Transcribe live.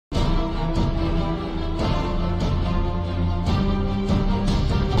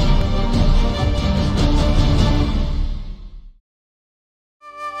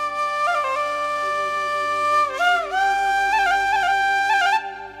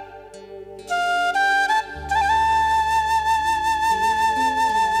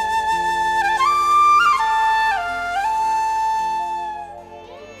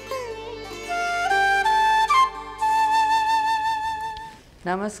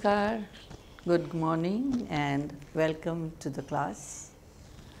Namaskar, good morning and welcome to the class.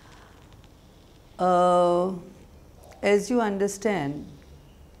 As you understand,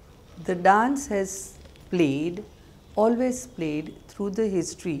 the dance has always played through the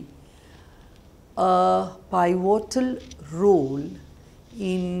history, a pivotal role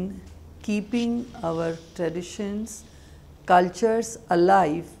in keeping our traditions, cultures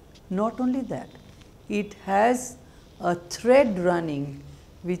alive. Not only that, it has a thread running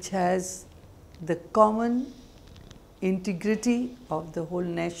which has the common integrity of the whole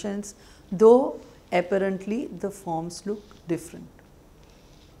nations, though apparently the forms look different.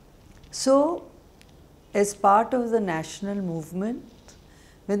 So, as part of the national movement,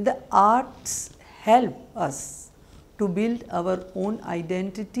 when the arts help us to build our own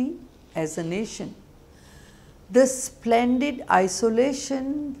identity as a nation, the splendid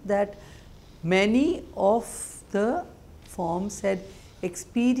isolation that many of the forms had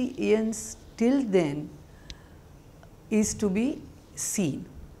experienced till then is to be seen.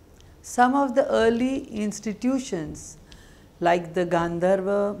 Some of the early institutions like the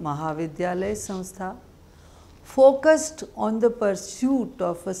Gandharva Mahavidyalaya Samstha focused on the pursuit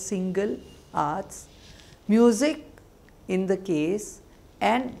of a single arts, music in the case,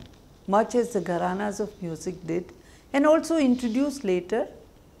 and much as the gharanas of music did, and also introduced later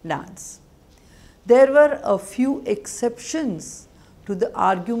dance. There were a few exceptions to the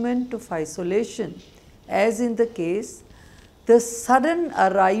argument of isolation, as in the case the sudden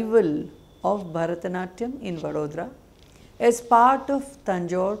arrival of Bharatanatyam in Vadodara as part of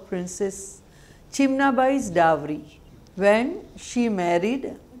Tanjore Princess Chimnabai's dowry when she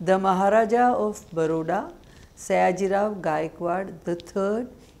married the Maharaja of Baroda, Sayajirao Gaikwad III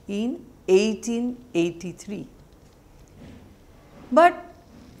in 1883. But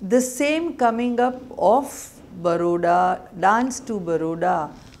the same coming up of Baroda, dance to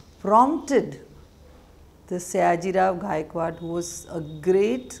Baroda, prompted the Sayajirao Gaikwad, who was a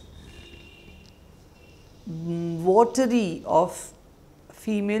great votary of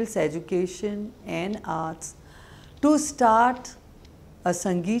females' education and arts, to start a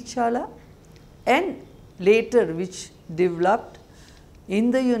Sangeet Shala, and later which developed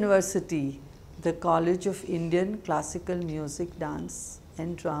in the university the College of Indian Classical Music, Dance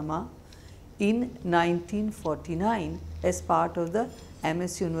and Drama in 1949 as part of the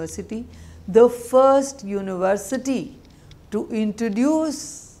MS University, the first university to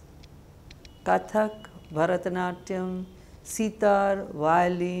introduce Kathak, Bharatanatyam, sitar,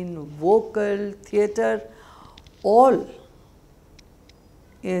 violin, vocal, theatre, all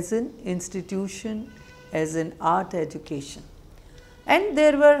as an institution, as an art education. And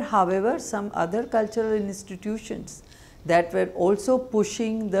there were, however, some other cultural institutions that were also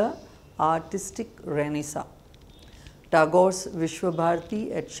pushing the artistic renaissance. Tagore's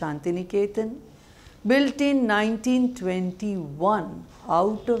Vishwa-Bharati at Shantiniketan, built in 1921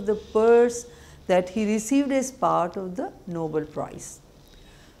 out of the purse that he received as part of the Nobel Prize.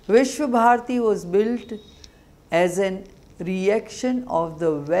 Vishwa-Bharati was built as a reaction of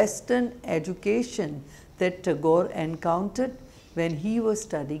the Western education that Tagore encountered when he was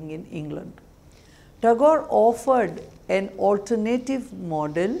studying in England. Tagore offered an alternative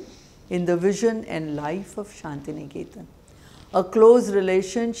model in the vision and life of Shantiniketan. A close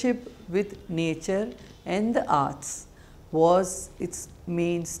relationship with nature and the arts was its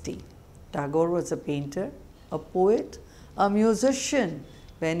mainstay. Tagore was a painter, a poet, a musician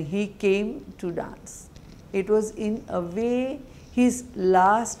when he came to dance. It was in a way his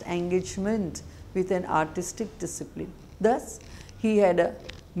last engagement with an artistic discipline. Thus, he had a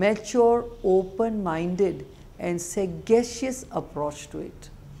mature, open-minded and sagacious approach to it.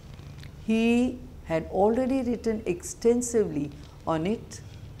 He had already written extensively on it,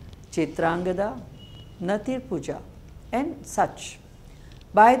 Chitrangada, Natir Puja and such.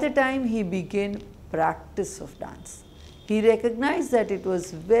 By the time he began practice of dance, he recognized that it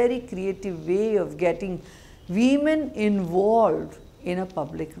was a very creative way of getting women involved in a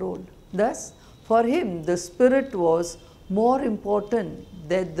public role. Thus, for him, the spirit was more important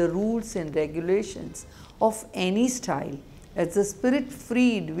than the rules and regulations of any style, as the spirit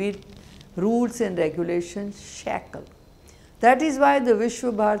freed with rules and regulations shackle. That is why the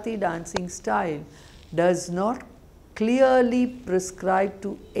Vishwa-Bharati dancing style does not clearly prescribe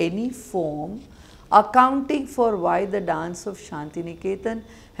to any form, accounting for why the dance of Shantiniketan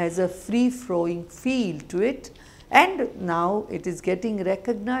has a free-flowing feel to it, and now it is getting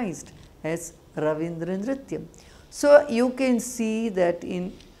recognized as Ravindra Nrityam. So, you can see that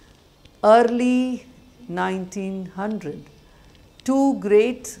in early 1900, two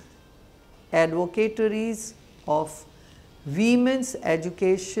great advocatories of women's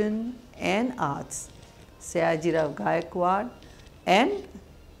education and arts. Sayajirao Gaikwad and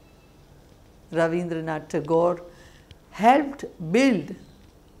Ravindranath Tagore helped build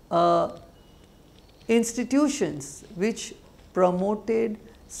institutions which promoted,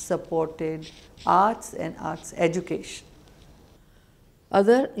 supported arts and arts education.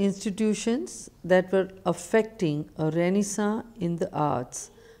 Other institutions that were affecting a renaissance in the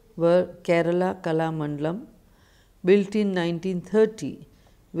arts were Kerala Kala Mandalam, built in 1930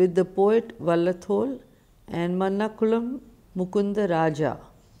 with the poet Vallathol and Mannakulam Mukunda Raja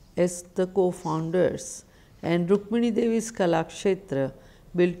as the co-founders, and Rukmini Devi's Kalakshetra,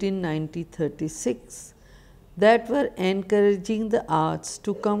 built in 1936, that were encouraging the arts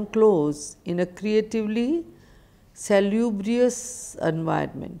to come close in a creatively salubrious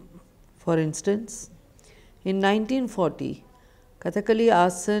environment. For instance, in 1940, Kathakali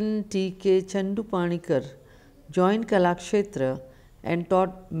Asan T.K. Chandu Panikar joined Kalakshetra and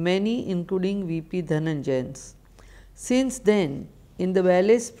taught many, including V.P. Dhananjayans. Since then, in the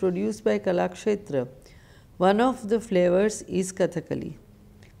ballets produced by Kalakshetra, one of the flavors is Kathakali.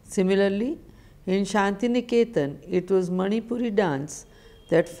 Similarly, in Shantiniketan, it was Manipuri dance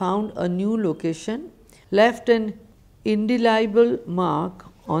that found a new location, left an indelible mark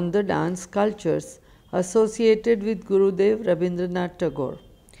on the dance cultures associated with Gurudev Rabindranath Tagore.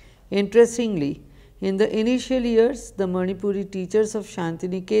 Interestingly, in the initial years, the Manipuri teachers of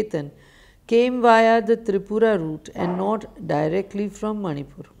Shantiniketan came via the Tripura route and not directly from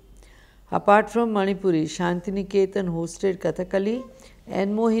Manipur. Apart from Manipuri, Shantiniketan hosted Kathakali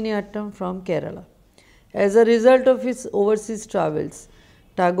and Mohiniyattam from Kerala. As a result of his overseas travels,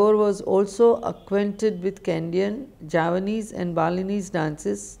 Tagore was also acquainted with Kandyan, Javanese and Balinese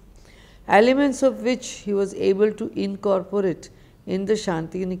dances, elements of which he was able to incorporate in the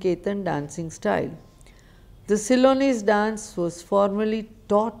Shantiniketan dancing style. The Ceylonese dance was formally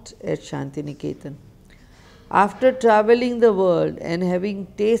taught at Shantiniketan. After traveling the world and having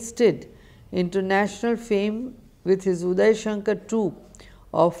tasted international fame with his Uday Shankar troupe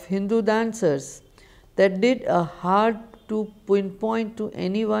of Hindu dancers that did a hard to pinpoint to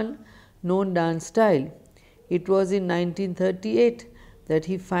any one known dance style, it was in 1938 that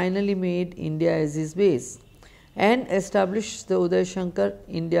he finally made India as his base and established the Uday Shankar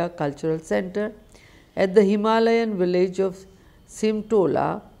India Cultural Center at the Himalayan village of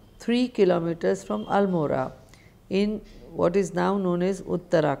Simtola, 3 kilometers from Almora in what is now known as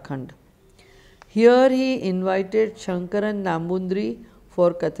Uttarakhand. Here he invited Shankaran Nambundri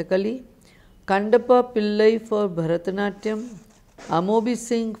for Kathakali, Kandappa Pillai for Bharatanatyam, Amobi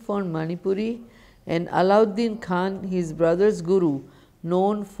Singh for Manipuri, and Alauddin Khan, his brother's guru,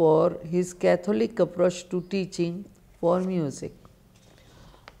 known for his Catholic approach to teaching, for music.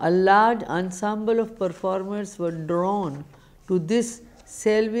 A large ensemble of performers were drawn to this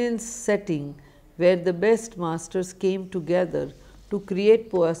Selvian setting where the best masters came together to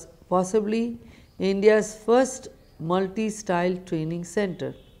create possibly India's first multi-style training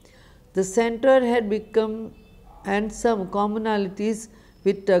center. The center had become and some commonalities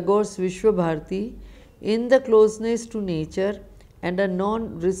with Tagore's Vishwabharati in the closeness to nature and a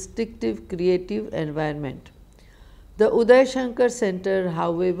non-restrictive creative environment. The Uday Shankar Center,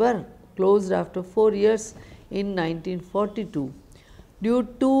 however, closed after 4 years in 1942 due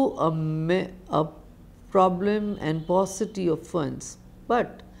to a problem and paucity of funds,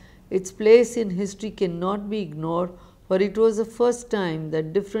 but its place in history cannot be ignored, for it was the first time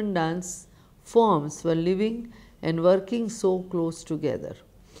that different dance forms were living and working so close together.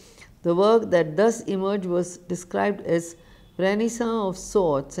 The work that thus emerged was described as renaissance of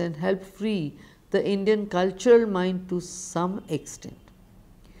sorts and helped free the Indian cultural mind to some extent.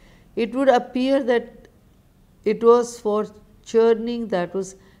 It would appear that it was for churning that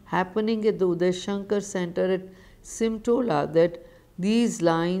was happening at the Uday Shankar Center at Simtola that these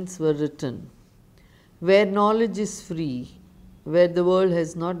lines were written. Where knowledge is free, where the world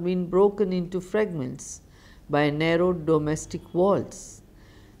has not been broken into fragments by narrow domestic walls,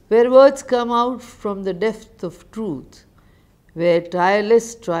 where words come out from the depth of truth, where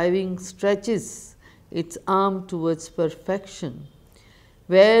tireless striving stretches its arm towards perfection,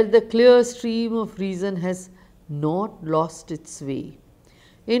 where the clear stream of reason has not lost its way,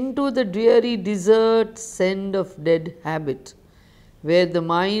 into the dreary desert send of dead habit, where the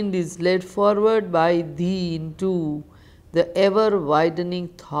mind is led forward by thee into the ever widening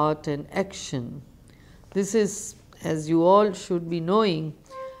thought and action. This is, as you all should be knowing,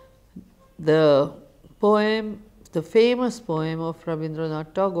 the poem, the famous poem of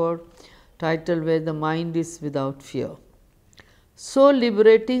Rabindranath Tagore titled Where the Mind is Without Fear. So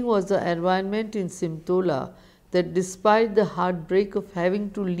liberating was the environment in Simtola that despite the heartbreak of having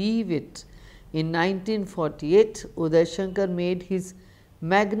to leave it in 1948, Uday Shankar made his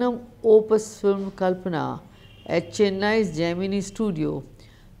magnum opus film Kalpana at Chennai's Gemini studio,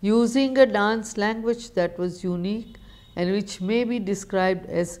 using a dance language that was unique and which may be described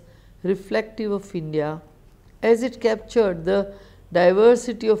as reflective of India, as it captured the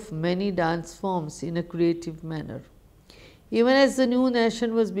diversity of many dance forms in a creative manner. Even as the new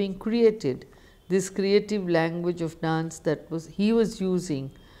nation was being created, this creative language of dance that he was using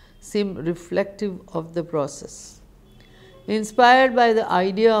seemed reflective of the process. Inspired by the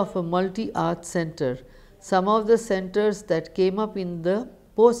idea of a multi-art center, some of the centers that came up in the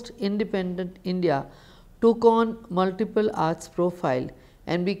post-independent India took on multiple arts profile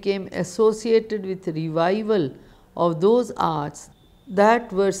and became associated with revival of those arts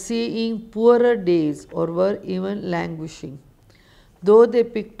that were seeing poorer days or were even languishing. Though they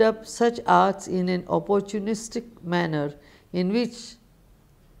picked up such arts in an opportunistic manner, in which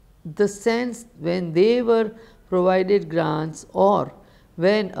the sense when they were provided grants or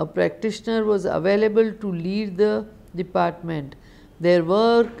when a practitioner was available to lead the department, their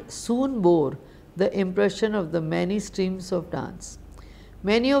work soon bore the impression of the many streams of dance.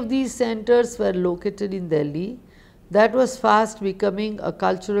 Many of these centers were located in Delhi, that was fast becoming a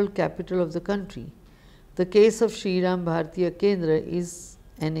cultural capital of the country. The case of Shri Ram Bharatiya Kendra is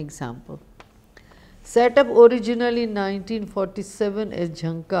an example. Set up originally in 1947 as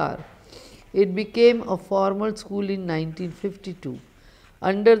Jhankar, it became a formal school in 1952.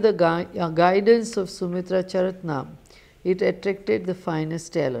 Under the guidance of Sumitra Charatnam, it attracted the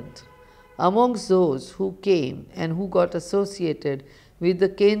finest talent. Amongst those who came and who got associated with the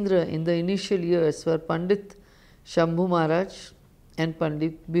Kendra in the initial years were Pandit Shambhu Maharaj and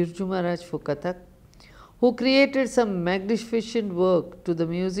Pandit Birju Maharaj for Kathak, who created some magnificent work to the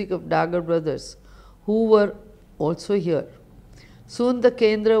music of Dagar brothers, who were also here. Soon the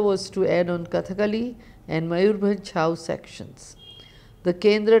Kendra was to add on Kathakali and Mayurbhanj Chhau sections. The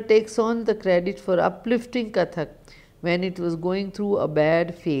Kendra takes on the credit for uplifting Kathak when it was going through a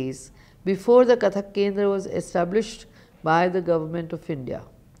bad phase before the Kathak Kendra was established by the government of India.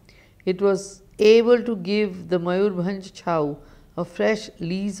 It was able to give the Mayurbhanj Chhau a fresh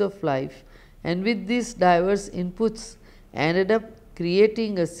lease of life, and with these diverse inputs ended up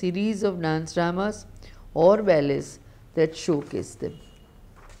creating a series of dance dramas or ballets that showcase them.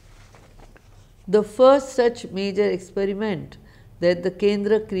 The first such major experiment that the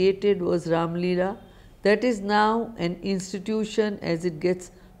Kendra created was Ram Leela, that is now an institution as it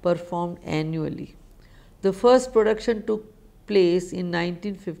gets performed annually. The first production took place in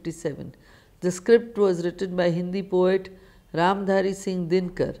 1957. The script was written by Hindi poet Ramdhari Singh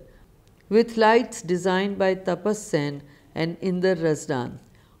Dinkar, with lights designed by Tapas Sen and Inder Razdan.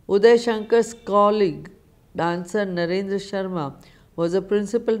 Uday Shankar's colleague, dancer Narendra Sharma, was a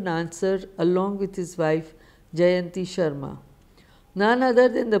principal dancer along with his wife Jayanti Sharma. None other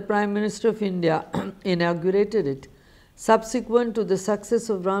than the Prime Minister of India inaugurated it. Subsequent to the success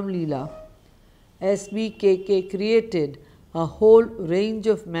of Ram Leela, SBKK created a whole range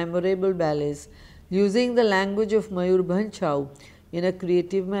of memorable ballets using the language of Mayurbhanj Chhau in a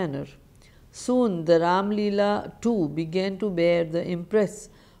creative manner. Soon the Ram Leela too began to bear the impress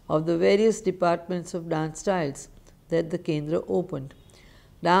of the various departments of dance styles that the Kendra opened.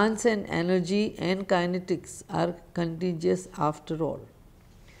 Dance and energy and kinetics are contagious after all.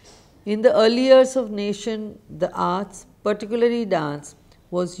 In the early years of nation, the arts, particularly dance,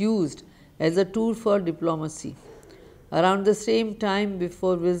 was used as a tool for diplomacy. Around the same time,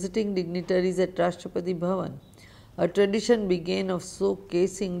 before visiting dignitaries at Rashtrapati Bhavan, a tradition began of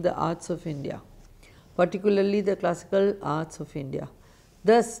showcasing the arts of India, particularly the classical arts of India.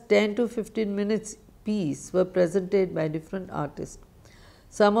 Thus, 10 to 15 minutes piece were presented by different artists.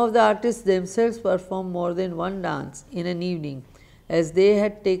 Some of the artists themselves performed more than one dance in an evening, as they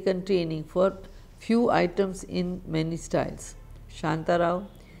had taken training for few items in many styles. Shanta Rao,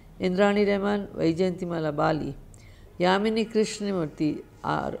 Indrani Rahman, Vaijayantimala Bali, Yamini Krishnamurti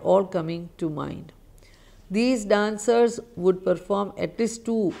are all coming to mind. These dancers would perform at least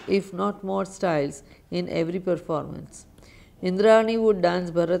two, if not more, styles in every performance. Indrani would dance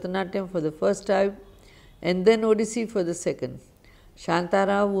Bharatanatyam for the first time and then Odissi for the second.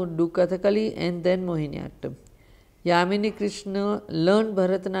 Shantara would do Kathakali and then Mohiniyattam. Yamini Krishna learned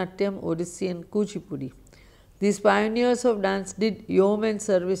Bharatanatyam, Odissi and Kuchipudi. These pioneers of dance did yeoman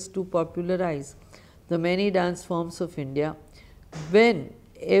service to popularize the many dance forms of India, when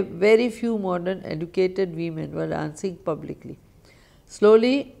a very few modern educated women were dancing publicly.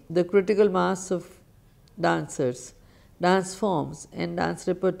 Slowly, the critical mass of dancers, dance forms and dance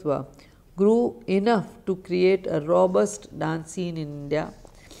repertoire grew enough to create a robust dance scene in India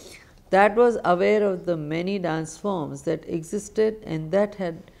that was aware of the many dance forms that existed and that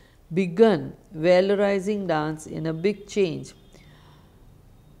had begun valorizing dance in a big change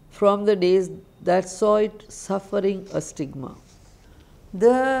from the days that saw it suffering a stigma.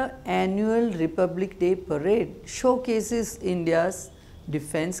 The annual Republic Day parade showcases India's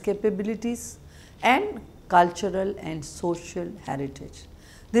defense capabilities and cultural and social heritage.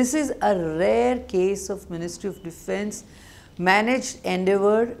 This is a rare case of Ministry of Defense managed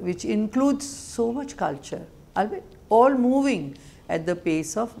endeavor which includes so much culture, albeit all moving at the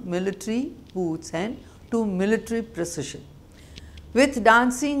pace of military boots and to military precision. With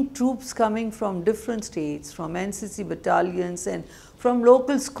dancing troops coming from different states, from NCC battalions and from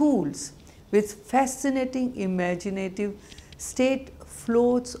local schools, with fascinating imaginative state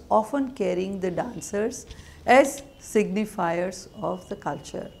floats often carrying the dancers as signifiers of the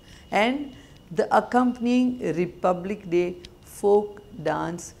culture, and the accompanying Republic Day folk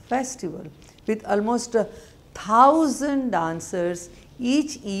dance festival with almost 1,000 dancers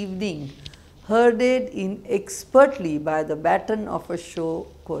each evening herded in expertly by the baton of a show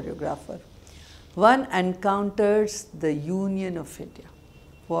choreographer. One encounters the Union of India.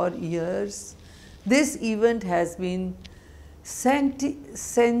 For years, this event has been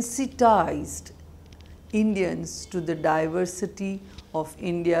sensitized Indians to the diversity of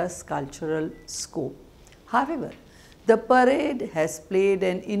India's cultural scope. However, the parade has played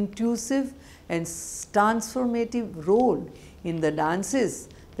an intuitive and transformative role in the dances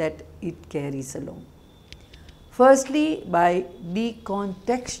that it carries along. Firstly, by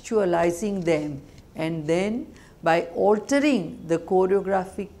decontextualizing them and then by altering the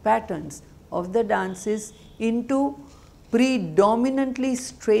choreographic patterns of the dances into predominantly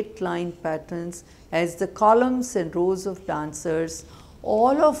straight line patterns as the columns and rows of dancers,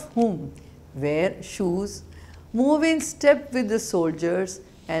 all of whom wear shoes, move in step with the soldiers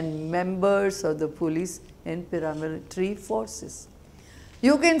and members of the police and paramilitary forces.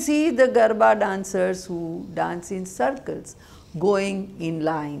 You can see the Garba dancers who dance in circles, going in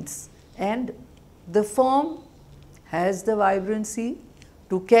lines, and the form has the vibrancy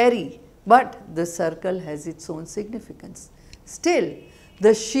to carry, but the circle has its own significance. Still,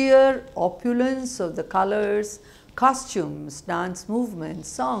 the sheer opulence of the colors, costumes, dance movements,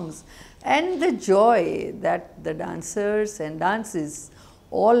 songs, and the joy that the dancers and dances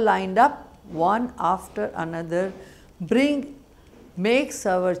all lined up one after another makes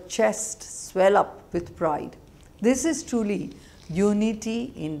our chest swell up with pride. This is truly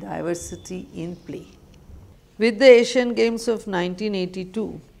unity in diversity in play. With the Asian Games of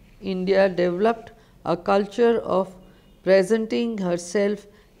 1982, India developed a culture of presenting herself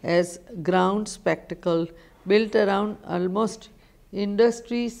as ground spectacle built around almost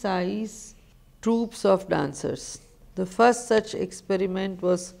industry size troops of dancers. The first such experiment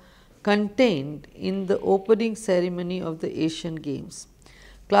was contained in the opening ceremony of the Asian Games.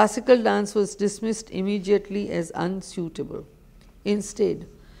 Classical dance was dismissed immediately as unsuitable. Instead,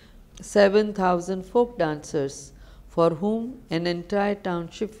 7,000 folk dancers, for whom an entire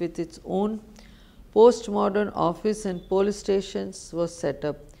township with its own postmodern office and police stations was set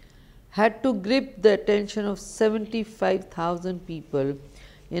up, had to grip the attention of 75,000 people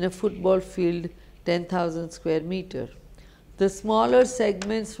in a football field 10,000 square meter. The smaller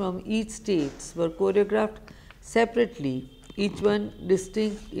segments from each state were choreographed separately, each one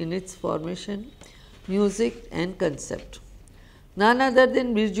distinct in its formation, music and concept. None other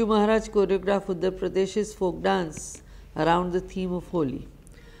than Birju Maharaj choreographed Uttar Pradesh's folk dance around the theme of Holi.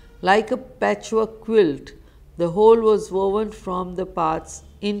 Like a patchwork quilt, the whole was woven from the parts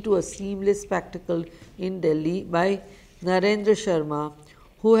into a seamless spectacle in Delhi by Narendra Sharma,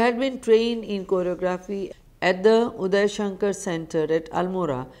 who had been trained in choreography at the Uday Shankar Center at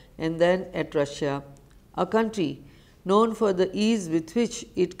Almora and then at Russia, a country known for the ease with which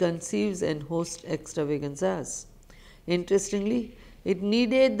it conceives and hosts extravaganzas. Interestingly, it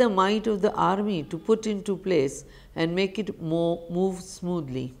needed the might of the army to put into place and make it move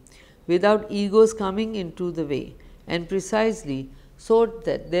smoothly, without egos coming into the way, and precisely so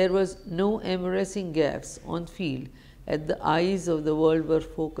that there was no embarrassing gaps on field as the eyes of the world were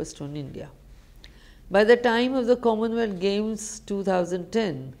focused on India. By the time of the Commonwealth Games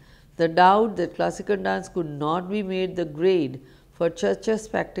 2010, the doubt that classical dance could not be made the grade for such a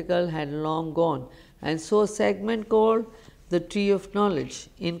spectacle had long gone, and so a segment called the Tree of Knowledge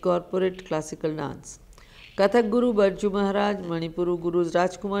incorporate classical dance. Kathak Guru Birju Maharaj, Manipuru Gurus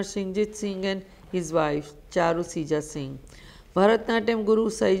Rajkumar Singhjit Singh and his wife Charu Sija Singh, Bharatnatyam Guru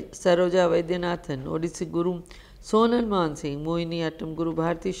Saroja Vaidyanathn, Odissi Guru Sonal Mansingh, Mohiniyattam, Guru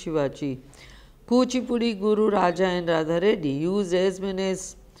Bharati Shivaji, Kuchipudi, Guru Raja and Radha Reddy used as many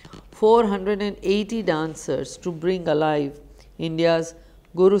as 480 dancers to bring alive India's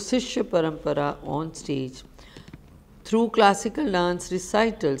Guru Sishya Parampara on stage through classical dance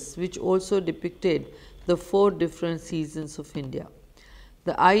recitals, which also depicted the 4 different seasons of India.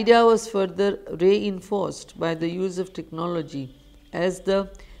 The idea was further reinforced by the use of technology, as the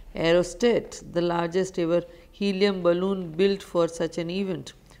aerostat, the largest ever helium balloon built for such an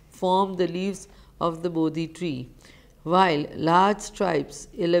event, formed the leaves of the Bodhi tree, while large stripes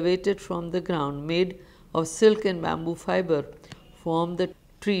elevated from the ground made of silk and bamboo fiber formed the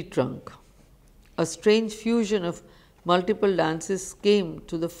tree trunk. A strange fusion of multiple dances came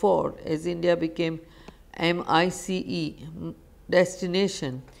to the fore as India became MICE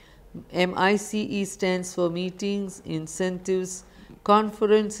destination. MICE stands for meetings, incentives,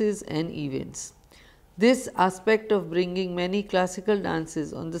 conferences and events. This aspect of bringing many classical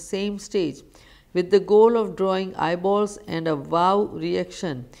dances on the same stage with the goal of drawing eyeballs and a wow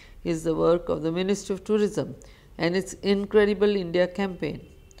reaction is the work of the Ministry of Tourism and its Incredible India campaign.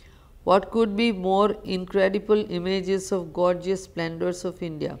 What could be more incredible images of gorgeous splendors of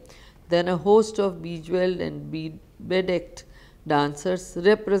India than a host of bejeweled and bedecked dancers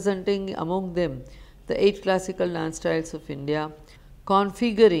representing among them the 8 classical dance styles of India,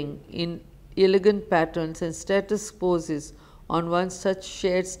 configuring in elegant patterns and status poses on one such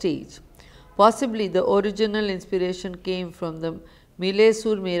shared stage. Possibly the original inspiration came from the Mile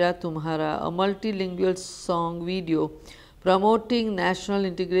Sur Mera Tumhara, a multilingual song video promoting national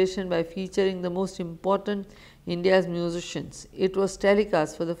integration by featuring the most important India's musicians. It was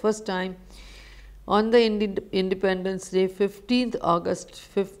telecast for the first time on the Independence Day, 15th August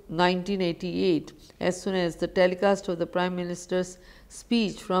 1988, as soon as the telecast of the Prime Minister's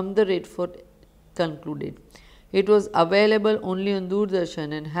speech from the Red Fort concluded. It was available only on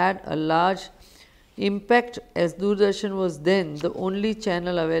Doordarshan and had a large impact as Doordarshan was then the only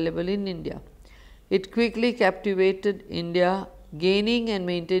channel available in India. It quickly captivated India, gaining and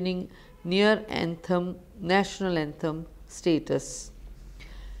maintaining near anthem, national anthem status.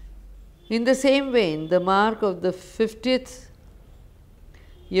 In the same vein, the mark of the 50th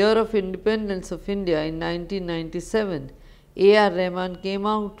year of independence of India in 1997, A.R. Rahman came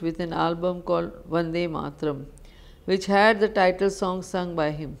out with an album called Vande-Mataram, which had the title song sung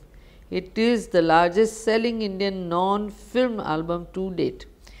by him. It is the largest selling Indian non-film album to date.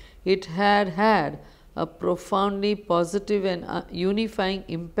 It had a profoundly positive and unifying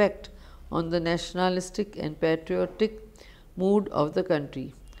impact on the nationalistic and patriotic mood of the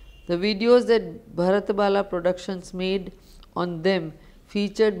country. The videos that Bharatabala Productions made on them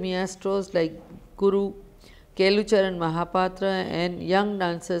featured maestros like Guru Kelucharan Mahapatra and young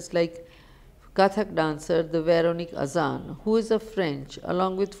dancers like Kathak dancer the Veronique Azan, who is a French,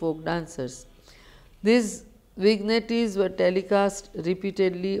 along with folk dancers. These vignettes were telecast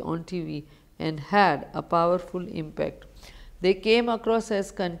repeatedly on TV and had a powerful impact. They came across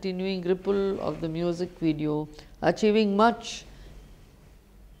as continuing ripple of the music video, achieving much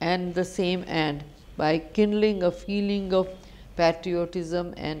and the same end by kindling a feeling of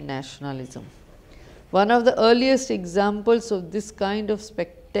patriotism and nationalism. One of the earliest examples of this kind of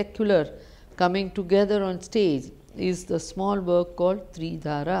spectacular coming together on stage is the small work called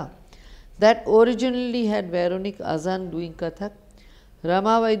Tridhara, that originally had Veronique Azan doing Kathak,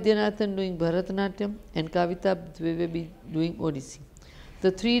 Rama Vaidyanathan doing Bharatanatyam and Kavita Dwivedi doing Odissi.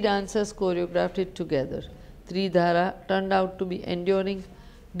 The 3 dancers choreographed it together. Tridhara turned out to be enduring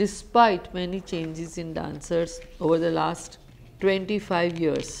despite many changes in dancers over the last 25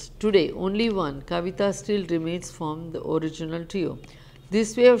 years. Today, only one, Kavita, still remains from the original trio.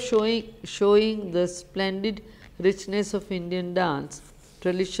 This way of showing the splendid richness of Indian dance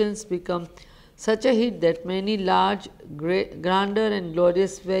traditions become such a hit that many large, grander and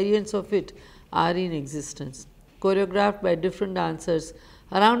glorious variants of it are in existence, choreographed by different dancers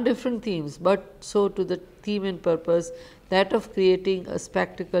around different themes, but so to the theme and purpose, that of creating a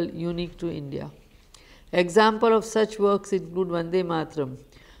spectacle unique to India. Example of such works include Vande-Mataram,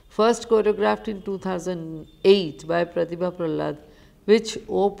 first choreographed in 2008 by Pratibha Prahlad, which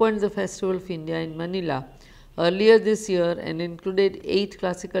opened the Festival of India in Manila earlier this year and included 8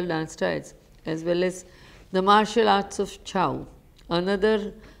 classical dance styles as well as the martial arts of Chow.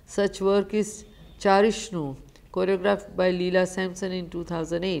 Another such work is Charishnu, choreographed by Leela Sampson in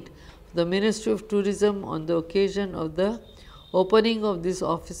 2008, the Ministry of Tourism on the occasion of the opening of this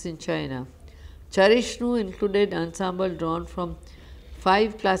office in China. Charishnu included ensemble drawn from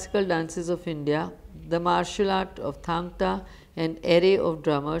 5 classical dances of India, the martial art of Thangta, an array of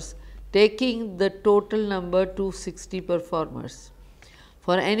drummers, taking the total number to 60 performers.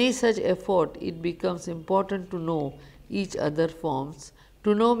 For any such effort, it becomes important to know each other forms,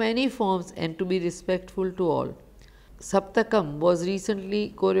 to know many forms and to be respectful to all. Saptakam was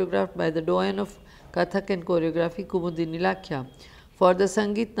recently choreographed by the doyen of Kathak and choreography Kumudini Lakhya for the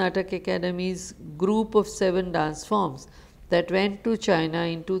Sangeet Natak Academy's group of 7 dance forms that went to China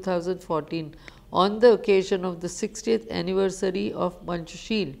in 2014 on the occasion of the 60th anniversary of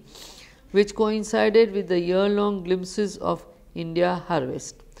Panchasheel, which coincided with the year-long Glimpses of India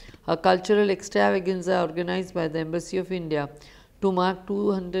Harvest, a cultural extravaganza organized by the Embassy of India to mark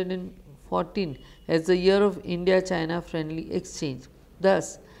 214 as the year of India-China friendly exchange.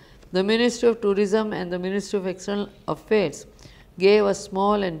 Thus, the Ministry of Tourism and the Ministry of External Affairs gave a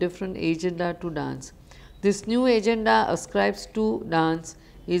small and different agenda to dance. This new agenda ascribes to dance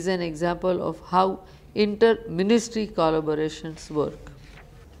is an example of how inter-ministry collaborations work.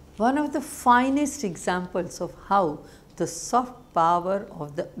 One of the finest examples of how the soft power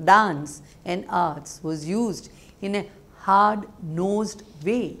of the dance and arts was used in a hard-nosed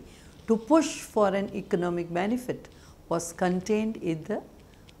way to push for an economic benefit was contained in the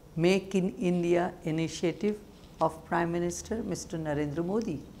Make in India initiative of Prime Minister Mr. Narendra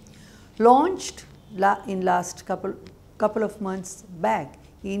Modi, launched in last couple of months back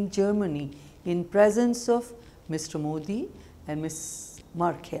in Germany in presence of Mr. Modi and Ms.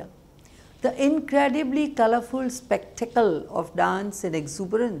 Merkel. The incredibly colorful spectacle of dance and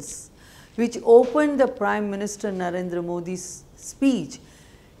exuberance which opened the Prime Minister Narendra Modi's speech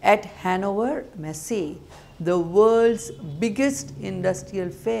at Hannover Messe, the world's biggest industrial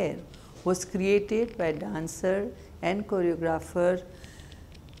fair, was created by dancer and choreographer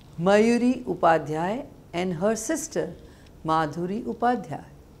Mayuri Upadhyay and her sister Madhuri Upadhyay.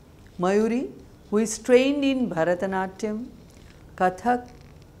 Mayuri, who is trained in Bharatanatyam, Kathak,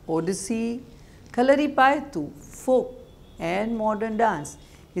 Odissi, Kalaripayattu, folk and modern dance,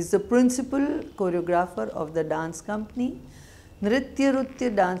 is the principal choreographer of the dance company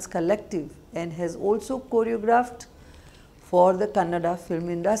Nritya Dance Collective and has also choreographed for the Kannada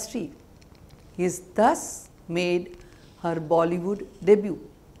film industry. He has thus made her Bollywood debut.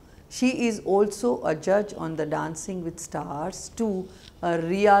 She is also a judge on the Dancing with Stars 2, a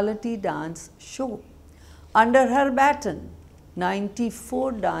reality dance show. Under her baton,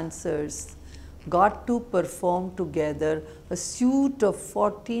 94 dancers got to perform together a suite of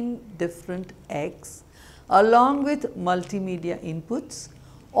 14 different acts along with multimedia inputs,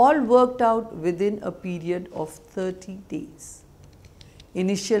 all worked out within a period of 30 days.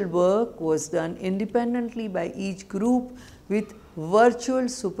 Initial work was done independently by each group with virtual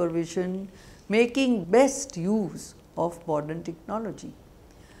supervision, making best use of modern technology.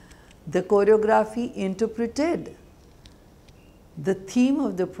 The choreography interpreted the theme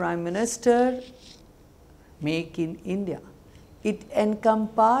of the Prime Minister, Make in India. It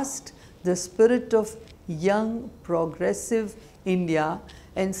encompassed the spirit of young, progressive India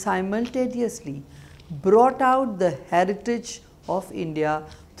and simultaneously brought out the heritage of India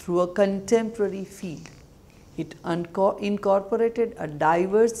through a contemporary field. It incorporated a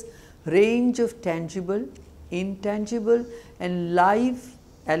diverse range of tangible, intangible and live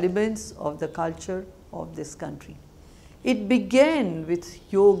elements of the culture of this country. It began with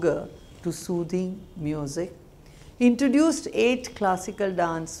yoga to soothing music, introduced 8 classical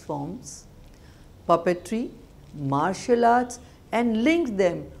dance forms, puppetry, martial arts and linked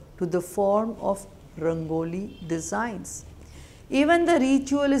them to the form of Rangoli designs. Even the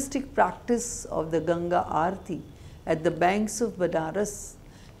ritualistic practice of the Ganga Aarti at the banks of Banaras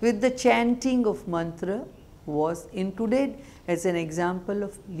with the chanting of mantra was included as an example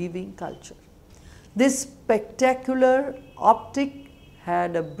of living culture. This spectacular optic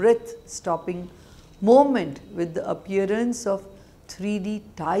had a breath-stopping moment with the appearance of 3D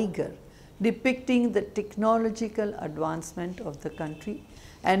tiger depicting the technological advancement of the country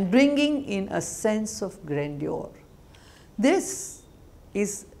and bringing in a sense of grandeur. This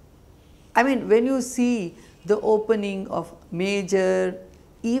is, when you see the opening of major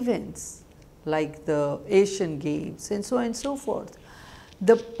events like the Asian Games and so on and so forth,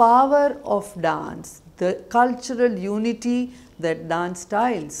 the power of dance, the cultural unity that dance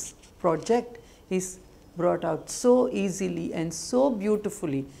styles project is brought out so easily and so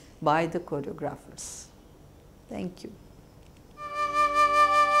beautifully by the choreographers. Thank you.